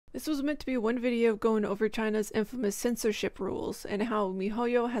This was meant to be one video going over China's infamous censorship rules and how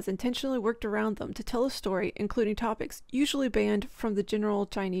Mihoyo has intentionally worked around them to tell a story including topics usually banned from the general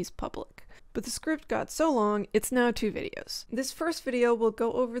Chinese public. But the script got so long, it's now 2 videos. This first video will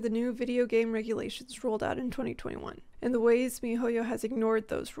go over the new video game regulations rolled out in 2021, and the ways Mihoyo has ignored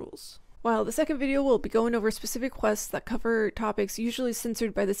those rules. While the second video will be going over specific quests that cover topics usually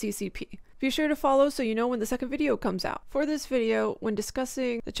censored by the CCP. Be sure to follow so you know when the second video comes out. For this video, when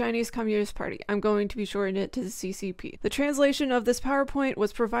discussing the Chinese Communist Party, I'm going to be shortening it to the CCP. The translation of this PowerPoint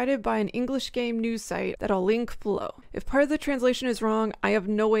was provided by an English game news site that I'll link below. If part of the translation is wrong, I have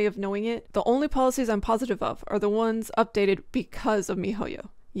no way of knowing it. The only policies I'm positive of are the ones updated because of Mihoyo.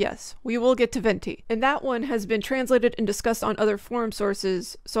 Yes, we will get to Venti, and that one has been translated and discussed on other forum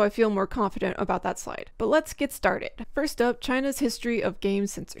sources, so I feel more confident about that slide. But let's get started. First up, China's history of game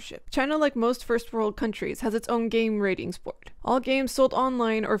censorship. China, like most first world countries, has its own game ratings board. All games sold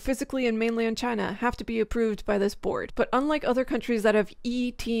online or physically in mainland China have to be approved by this board, but unlike other countries that have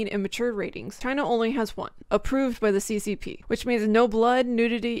E, teen, and mature ratings, China only has one, approved by the CCP, which means no blood,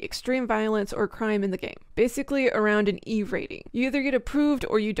 nudity, extreme violence, or crime in the game. Basically around an E rating. You either get approved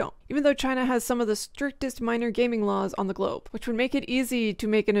or you don't, even though China has some of the strictest minor gaming laws on the globe, which would make it easy to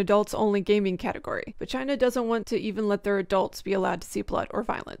make an adults-only gaming category, but China doesn't want to even let their adults be allowed to see blood or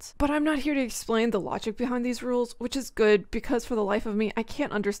violence. But I'm not here to explain the logic behind these rules, which is good because for the life of me, I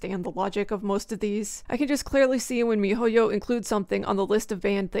can't understand the logic of most of these. I can just clearly see when Mihoyo includes something on the list of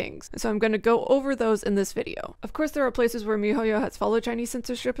banned things, so I'm going to go over those in this video. Of course, there are places where Mihoyo has followed Chinese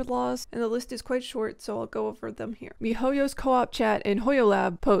censorship laws, and the list is quite short, so I'll go over them here. Mihoyo's co-op chat and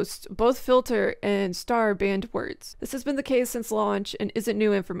HoYoLab posts both filter and star banned words. This has been the case since launch and isn't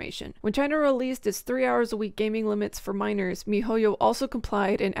new information. When China released its 3 hours a week gaming limits for minors, Mihoyo also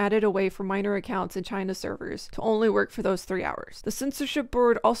complied and added a way for minor accounts in China servers to only work for those 3 hours. The censorship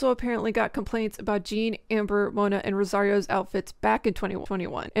board also apparently got complaints about Jean, Amber, Mona, and Rosario's outfits back in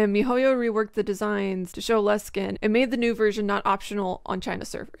 2021, and Mihoyo reworked the designs to show less skin and made the new version not optional on China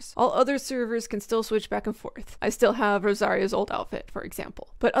servers. All other servers can still switch back and forth. I still have Rosario's old outfit, for example.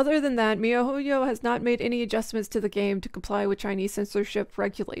 But other than that, Mihoyo has not made any adjustments to the game to comply with Chinese censorship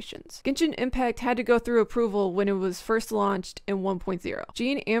regulations. Genshin Impact had to go through approval when it was first launched in 1.0.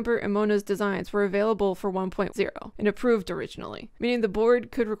 Jean, Amber, and Mona's designs were available for 1.0 and approved originally, meaning the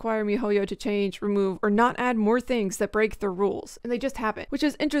board could require Mihoyo to change, remove, or not add more things that break their rules, and they just haven't, which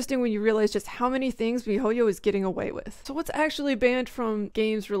is interesting when you realize just how many things Mihoyo is getting away with. So what's actually banned from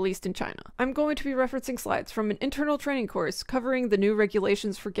games released in China? I'm going to be referencing slides from an internal training course covering the new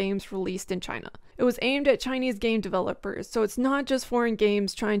regulations for games released in China. It was aimed at Chinese game developers, so it's not just foreign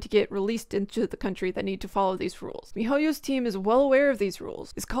games trying to get released into the country that need to follow these rules. Mihoyo's team is well aware of these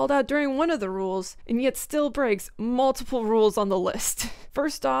rules, is called out during one of the rules, and yet still breaks multiple rules on the list.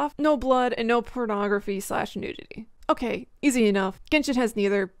 First off, no blood and no pornography/nudity. Okay, easy enough. Genshin has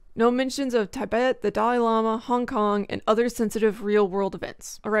neither. No mentions of Tibet, the Dalai Lama, Hong Kong, and other sensitive real-world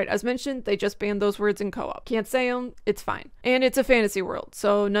events. Alright, as mentioned, they just banned those words in co-op. Can't say them, it's fine. And it's a fantasy world,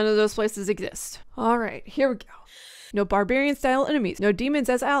 so none of those places exist. Alright, here we go. No barbarian-style enemies, no demons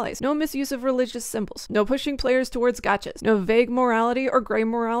as allies, no misuse of religious symbols, no pushing players towards gachas, no vague morality or gray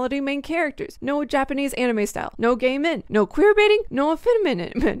morality main characters, no Japanese anime style, no gay men, no queer baiting, no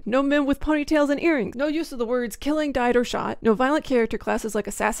effeminate men, no men with ponytails and earrings, no use of the words killing, died, or shot, no violent character classes like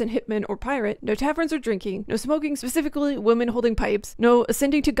assassin, hitman, or pirate, no taverns or drinking, no smoking, specifically women holding pipes, no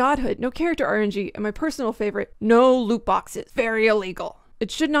ascending to godhood, no character RNG, and my personal favorite, no loot boxes. Very illegal. It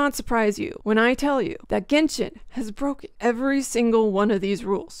should not surprise you when I tell you that Genshin has broken every single one of these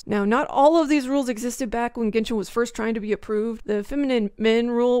rules. Now, not all of these rules existed back when Genshin was first trying to be approved. The feminine men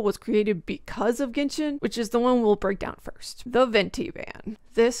rule was created because of Genshin, which is the one we'll break down first. The Venti ban.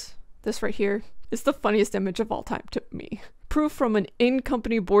 This right here is the funniest image of all time to me. Proof from an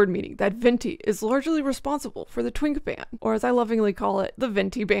in-company board meeting that Venti is largely responsible for the twink ban, or as I lovingly call it, the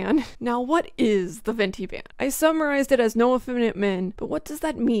Venti ban. Now, what is the Venti ban? I summarized it as no effeminate men, but what does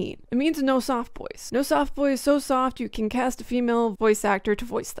that mean? It means no soft boys. No soft boys so soft you can cast a female voice actor to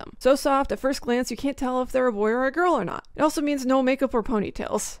voice them. So soft, at first glance, you can't tell if they're a boy or a girl or not. It also means no makeup or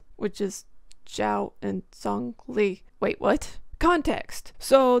ponytails, which is Zhao and Zhong Li. Wait, what? Context.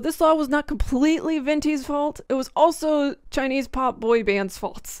 So this law was not completely Venti's fault, it was also Chinese pop boy bands'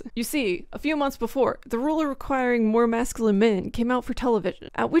 faults. You see, a few months before, the rule requiring more masculine men came out for television,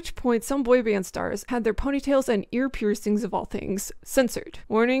 at which point some boy band stars had their ponytails and ear piercings of all things censored.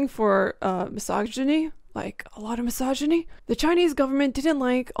 Warning for misogyny? Like, a lot of misogyny? The Chinese government didn't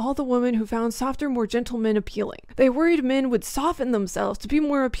like all the women who found softer, more gentle men appealing. They worried men would soften themselves to be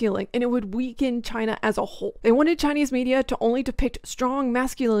more appealing, and it would weaken China as a whole. They wanted Chinese media to only depict strong,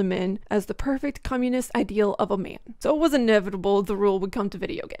 masculine men as the perfect communist ideal of a man. So it was inevitable the rule would come to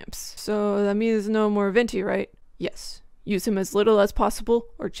video games. So that means no more Venti, right? Yes. Use him as little as possible,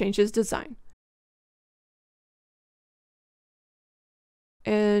 or change his design.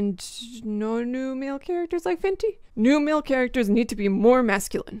 And no new male characters like Venti? New male characters need to be more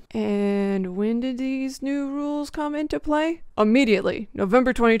masculine. And when did these new rules come into play? Immediately,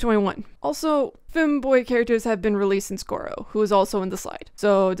 November 2021. Also, femboy characters have been released since Goro, who is also in the slide.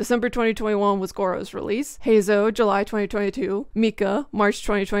 So December 2021 was Goro's release, Heizo, July 2022, Mika, March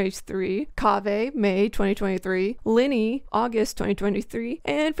 2023, Kave, May 2023, Linny, August 2023,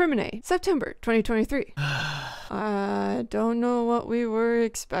 and Femine, September 2023. I don't know what we were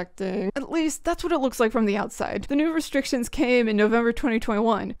expecting. At least, that's what it looks like from the outside. The new restrictions came in November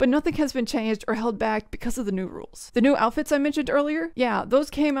 2021, but nothing has been changed or held back because of the new rules. The new outfits I mentioned earlier, yeah, those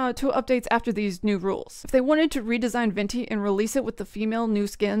came out 2 updates after these new rules. If they wanted to redesign Venti and release it with the female new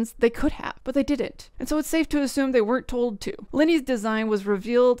skins, they could have, but they didn't. And so it's safe to assume they weren't told to. Linny's design was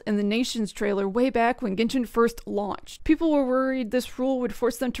revealed in the Nations trailer way back when Genshin first launched. People were worried this rule would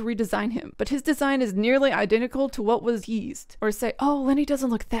force them to redesign him, but his design is nearly identical to what was teased. Or say, oh, Linny doesn't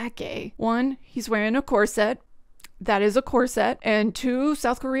look that gay. 1, he's wearing a corset. That is a corset. And 2,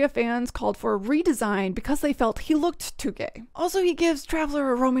 South Korea fans called for a redesign because they felt he looked too gay. Also, he gives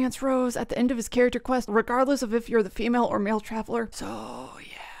Traveler a romance rose at the end of his character quest, regardless of if you're the female or male Traveler. So,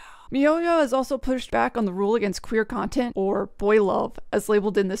 yeah. Mihoyo has also pushed back on the rule against queer content, or boy love, as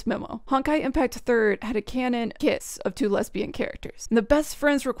labeled in this memo. Honkai Impact 3rd had a canon kiss of 2 lesbian characters. And the best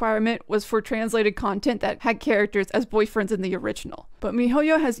friends requirement was for translated content that had characters as boyfriends in the original. But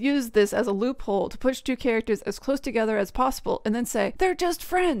Mihoyo has used this as a loophole to push 2 characters as close together as possible and then say, they're just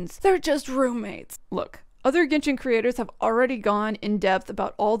friends, they're just roommates. Look. Other Genshin creators have already gone in depth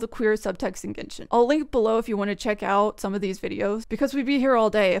about all the queer subtext in Genshin. I'll link below if you want to check out some of these videos, because we'd be here all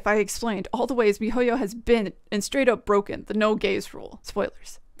day if I explained all the ways Mihoyo has been and straight up broken the no gays rule.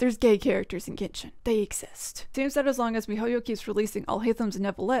 Spoilers. There's gay characters in Genshin. They exist. Seems that as long as Mihoyo keeps releasing Alhaithams and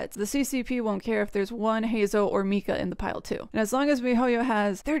Nevalettes, the CCP won't care if there's 1 Heizo or Mika in the pile too. And as long as Mihoyo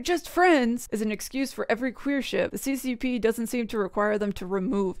has "they're just friends" as an excuse for every queer ship, the CCP doesn't seem to require them to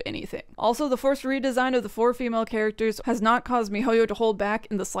remove anything. Also, the forced redesign of the 4 female characters has not caused Mihoyo to hold back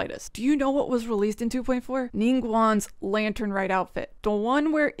in the slightest. Do you know what was released in 2.4? Ningguang's Lantern Rite outfit. The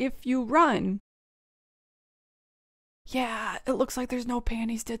one where if you run, yeah, it looks like there's no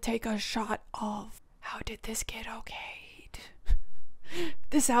panties to take a shot of. How did this get okayed?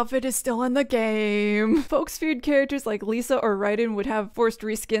 This outfit is still in the game. Folks feared characters like Lisa or Raiden would have forced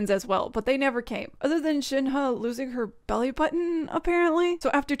reskins as well, but they never came. Other than Shinha losing her belly button, apparently. So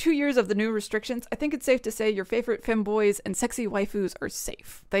after 2 years of the new restrictions, I think it's safe to say your favorite femboys and sexy waifus are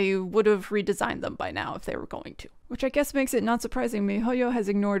safe. They would have redesigned them by now if they were going to. Which I guess makes it not surprising Mihoyo has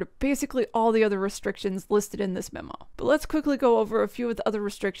ignored basically all the other restrictions listed in this memo. But let's quickly go over a few of the other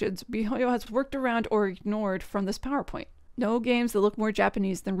restrictions Mihoyo has worked around or ignored from this PowerPoint. No games that look more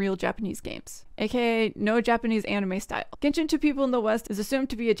Japanese than real Japanese games. AKA, no Japanese anime style. Genshin to people in the West is assumed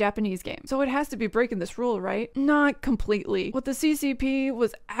to be a Japanese game, so it has to be breaking this rule, right? Not completely. What the CCP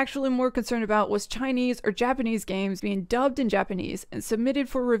was actually more concerned about was Chinese or Japanese games being dubbed in Japanese and submitted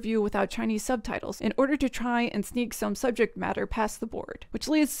for review without Chinese subtitles in order to try and sneak some subject matter past the board. Which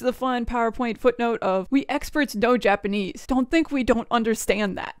leads to the fun PowerPoint footnote of, we experts know Japanese. Don't think we don't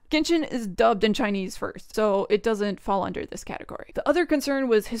understand that. Genshin is dubbed in Chinese first, so it doesn't fall under this category. The other concern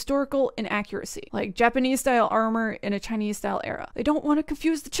was historical inaccuracy, like Japanese-style armor in a Chinese-style era. They don't want to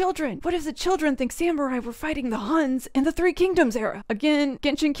confuse the children. What if the children think samurai were fighting the Huns in the Three Kingdoms era? Again,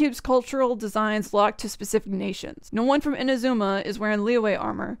 Genshin keeps cultural designs locked to specific nations. No one from Inazuma is wearing Liyue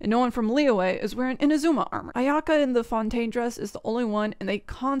armor, and no one from Liyue is wearing Inazuma armor. Ayaka in the Fontaine dress is the only one, and they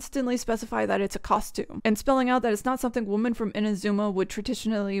constantly specify that it's a costume, and spelling out that it's not something women from Inazuma would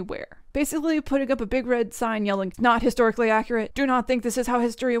traditionally wear. Basically putting up a big red sign yelling, not historically accurate, do not think this is how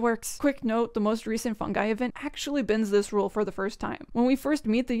history works. Quick note, the most recent Fungi event actually bends this rule for the first time. When we first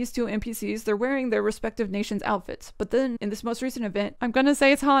meet these 2 NPCs, they're wearing their respective nation's outfits. But then, in this most recent event, I'm gonna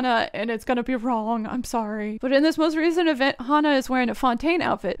say it's Hana, and it's gonna be wrong, I'm sorry. But in this most recent event, Hana is wearing a Fontaine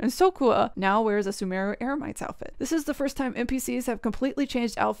outfit, and Sokua now wears a Sumeru Eremites outfit. This is the first time NPCs have completely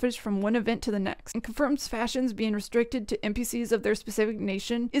changed outfits from one event to the next, and confirms fashions being restricted to NPCs of their specific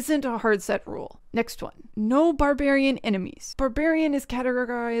nation isn't a hard set rule. Next one. No barbarian enemies. Barbarian is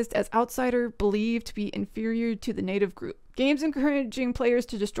categorized as outsider believed to be inferior to the native group. Games encouraging players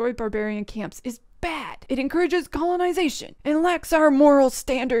to destroy barbarian camps is bad. It encourages colonization and lacks our moral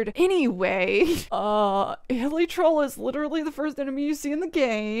standard anyway. Hilly Troll is literally the first enemy you see in the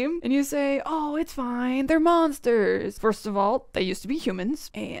game, and you say, oh, it's fine, they're monsters. First of all, they used to be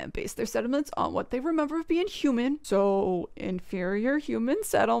humans and base their settlements on what they remember of being human, so inferior human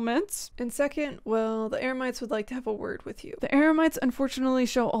settlements. And second, well, the Eremites would like to have a word with you. The Eremites unfortunately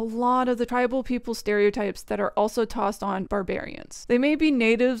show a lot of the tribal people stereotypes that are also tossed on barbarians. They may be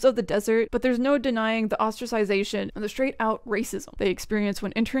natives of the desert, but there's no denying the ostracization and the straight out racism they experience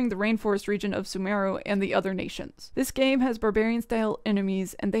when entering the rainforest region of Sumeru and the other nations. This game has barbarian style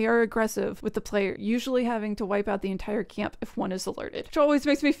enemies, and they are aggressive, with the player usually having to wipe out the entire camp if one is alerted, which always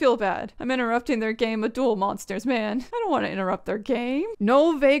makes me feel bad. I'm interrupting their game of duel monsters, man. I don't want to interrupt their game.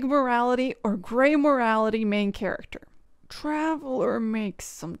 No vague morality or gray morality main character. Traveler makes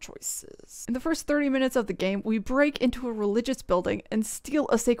some choices. In the first 30 minutes of the game, we break into a religious building and steal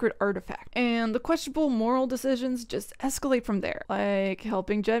a sacred artifact, and the questionable moral decisions just escalate from there, like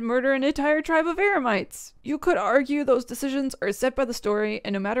helping Jet murder an entire tribe of Eremites. You could argue those decisions are set by the story,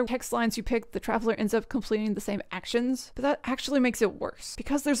 and no matter what text lines you pick, the traveler ends up completing the same actions, but that actually makes it worse,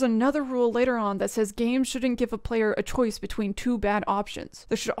 because there's another rule later on that says games shouldn't give a player a choice between two bad options.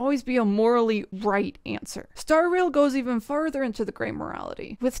 There should always be a morally right answer. Star Rail goes even further into the gray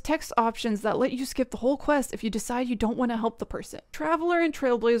morality, with text options that let you skip the whole quest if you decide you don't want to help the person. Traveler and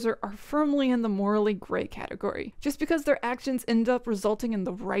Trailblazer are firmly in the morally gray category. Just because their actions end up resulting in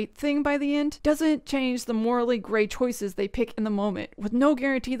the right thing by the end doesn't change the morally gray choices they pick in the moment, with no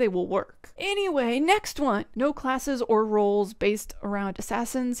guarantee they will work. Anyway, next one! No classes or roles based around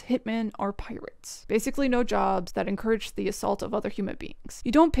assassins, hitmen, or pirates. Basically no jobs that encourage the assault of other human beings.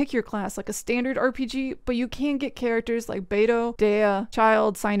 You don't pick your class like a standard RPG, but you can get characters like Beto, Dea,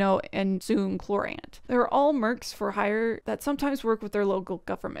 Child, Sino, and soon Chlorant. They're all mercs for hire that sometimes work with their local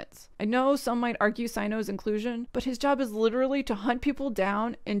governments. I know some might argue Sino's inclusion, but his job is literally to hunt people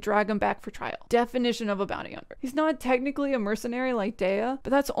down and drag them back for trial. Definition of a bounty hunter. He's not technically a mercenary like Dea,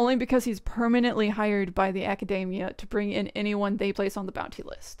 but that's only because he's permanently hired by the academia to bring in anyone they place on the bounty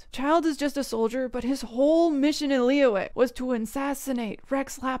list. Child is just a soldier, but his whole mission in Liyue was to assassinate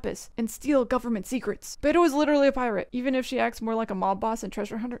Rex Lapis and steal government secrets. Beto is literally a pirate. Even if she acts more like a mob boss and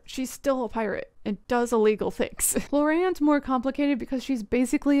treasure hunter, she's still a pirate and does illegal things. Florian's more complicated because she's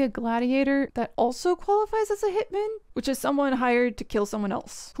basically a gladiator that also qualifies as a hitman, which is someone hired to kill someone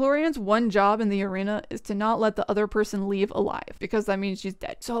else. Florian's one job in the arena is to not let the other person leave alive, because that means she's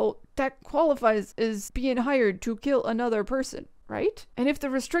dead. So that qualifies as being hired to kill another person, right? And if the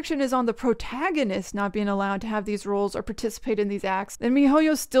restriction is on the protagonist not being allowed to have these roles or participate in these acts, then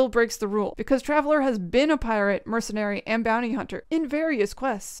Mihoyo still breaks the rule, because Traveler has been a pirate, mercenary, and bounty hunter in various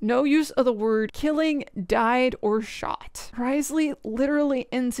quests. No use of the word killing, died, or shot. Risley literally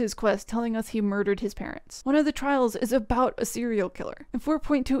ends his quest telling us he murdered his parents. One of the trials is about a serial killer, and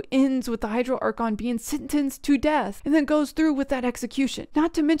 4.2 ends with the Hydro Archon being sentenced to death, and then goes through with that execution.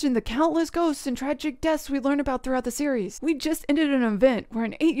 Not to mention the countless ghosts and tragic deaths we learn about throughout the series. We just ended an event where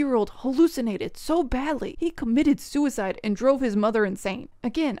an 8-year-old hallucinated so badly he committed suicide and drove his mother insane.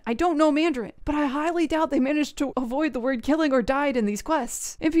 Again, I don't know Mandarin, but I highly doubt they managed to avoid the word killing or died in these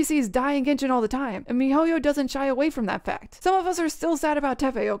quests. NPCs die in Genshin all the time, and Mihoyo doesn't shy away from that fact. Some of us are still sad about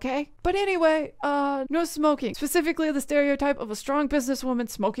Tepe, okay? But anyway, no smoking. Specifically the stereotype of a strong businesswoman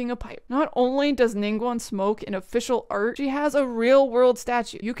smoking a pipe. Not only does Ningguang smoke in official art, she has a real-world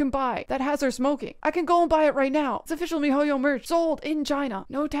statue you can buy that has her smoking. I can go and buy it right now. It's official Mihoyo merch, sold in China.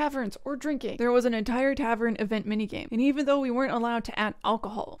 No taverns or drinking. There was an entire tavern event minigame, and even though we weren't allowed to add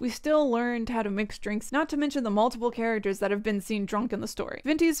alcohol, we still learned how to mix drinks, not to mention the multiple characters that have been seen drunk in the story.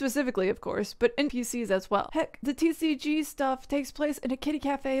 Vinties specifically, of course, but NPCs as well. Heck, the TCG stuff takes place in a kitty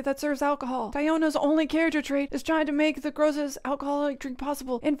cafe that serves alcohol. Diona's only character trait is trying to make the grossest alcoholic drink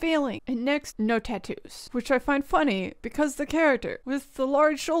possible and failing. And next, no tattoos, which I find funny because the character with the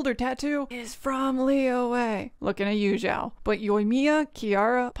large shoulder tattoo is from Liyue. Looking at you, Zhao. But Yoimiya,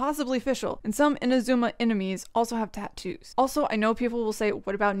 Kiara, possibly Fischl, and some Inazuma enemies also have tattoos. Also, I know people will say,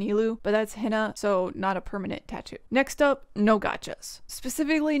 what about Nilou? But that's henna, so not a permanent tattoo. Next up, no gachas.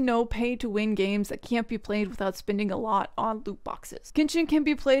 Specifically, no pay-to-win games that can't be played without spending a lot on loot boxes. Genshin can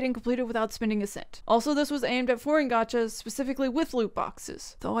be played and completed without spending a cent. Also, this was aimed at foreign gachas, specifically with loot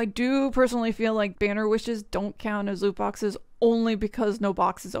boxes. Though I do personally feel like banner wishes don't count as loot boxes only because no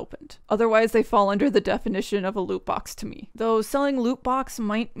box is opened. Otherwise, they fall under the definition of a loot box to me. Though selling loot box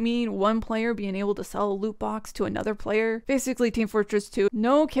might mean one player being able to sell a loot box to another player. Basically, Team Fortress 2.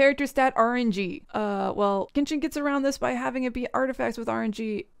 No character stat RNG. Well, Genshin gets around this by having it be artifacts with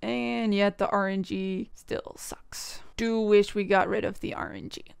RNG, and yet the RNG still sucks. Do wish we got rid of the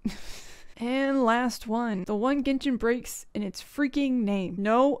RNG. And last one, the one Genshin breaks in its freaking name.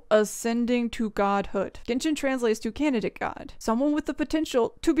 No ascending to godhood. Genshin translates to candidate god, someone with the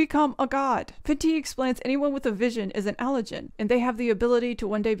potential to become a god. Venti explains anyone with a vision is an allergen, and they have the ability to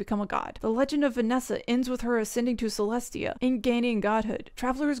one day become a god. The legend of Vanessa ends with her ascending to Celestia and gaining godhood.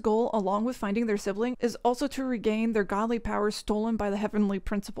 Traveler's goal, along with finding their sibling, is also to regain their godly powers stolen by the heavenly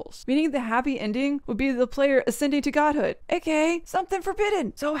principles, meaning the happy ending would be the player ascending to godhood, aka something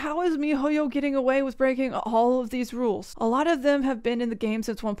forbidden. So how is Mihoyo getting away with breaking all of these rules? A lot of them have been in the game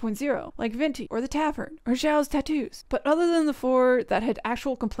since 1.0, like Venti, or the Tavern, or Xiao's tattoos. But other than the 4 that had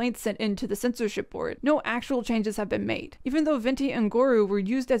actual complaints sent in to the censorship board, no actual changes have been made, even though Venti and Goru were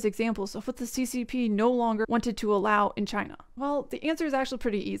used as examples of what the CCP no longer wanted to allow in China. Well, the answer is actually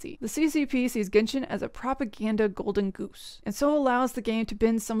pretty easy. The CCP sees Genshin as a propaganda golden goose, and so allows the game to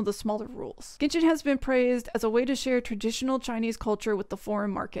bend some of the smaller rules. Genshin has been praised as a way to share traditional Chinese culture with the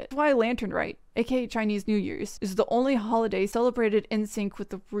foreign market. That's why Lantern Rite, aka Chinese New Year's, is the only holiday celebrated in sync with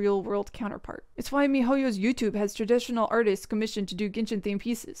the real world counterpart. It's why Mihoyo's YouTube has traditional artists commissioned to do Genshin themed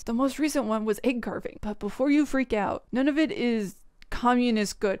pieces. The most recent one was egg carving, but before you freak out, none of it is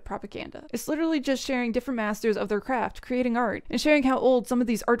communist good propaganda. It's literally just sharing different masters of their craft, creating art, and sharing how old some of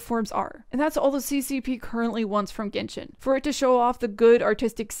these art forms are. And that's all the CCP currently wants from Genshin, for it to show off the good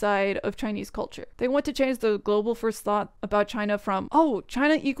artistic side of Chinese culture. They want to change the global first thought about China from, oh,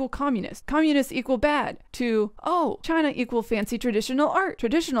 China equal communist, communist equal bad, to, oh, China equal fancy traditional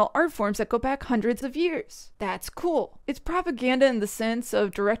art forms that go back hundreds of years. That's cool. It's propaganda in the sense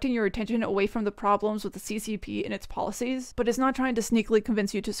of directing your attention away from the problems with the CCP and its policies, but it's not trying to sneakily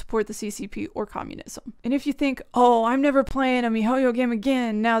convince you to support the CCP or communism. And if you think, oh, I'm never playing a Mihoyo game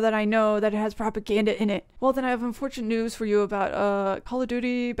again now that I know that it has propaganda in it, well then I have unfortunate news for you about Call of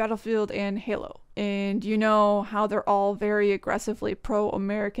Duty, Battlefield, and Halo. And you know how they're all very aggressively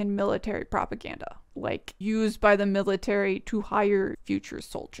pro-American military propaganda, like used by the military to hire future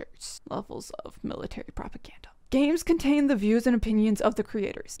soldiers. Levels of military propaganda. Games contain the views and opinions of the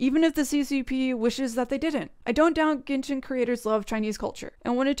creators, even if the CCP wishes that they didn't. I don't doubt Genshin creators love Chinese culture,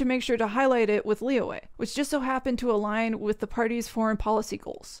 and wanted to make sure to highlight it with Liyue, which just so happened to align with the party's foreign policy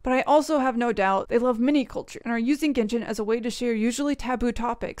goals. But I also have no doubt they love mini culture, and are using Genshin as a way to share usually taboo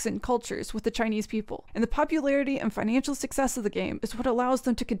topics and cultures with the Chinese people. And the popularity and financial success of the game is what allows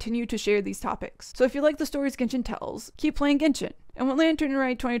them to continue to share these topics. So if you like the stories Genshin tells, keep playing Genshin. And when Lantern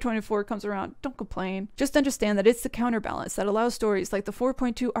Rite 2024 comes around, don't complain. Just understand that it's the counterbalance that allows stories like the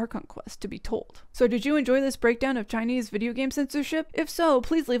 4.2 Archon quest to be told. So did you enjoy this breakdown of Chinese video game censorship? If so,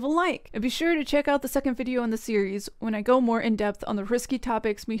 please leave a like. And be sure to check out the second video in the series when I go more in depth on the risky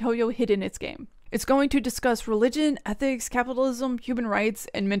topics Mihoyo hid in its game. It's going to discuss religion, ethics, capitalism, human rights,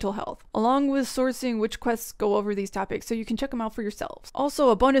 and mental health, along with sourcing which quests go over these topics so you can check them out for yourselves. Also,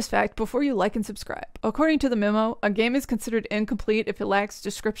 a bonus fact before you like and subscribe. According to the memo, a game is considered incomplete if it lacks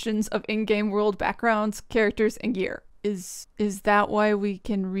descriptions of in-game world backgrounds, characters, and gear. Is that why we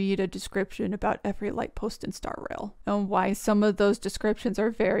can read a description about every light post in Star Rail? And why some of those descriptions are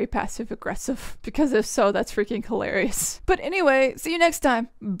very passive-aggressive? Because if so, that's freaking hilarious. But anyway, see you next time.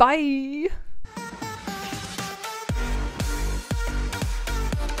 Bye!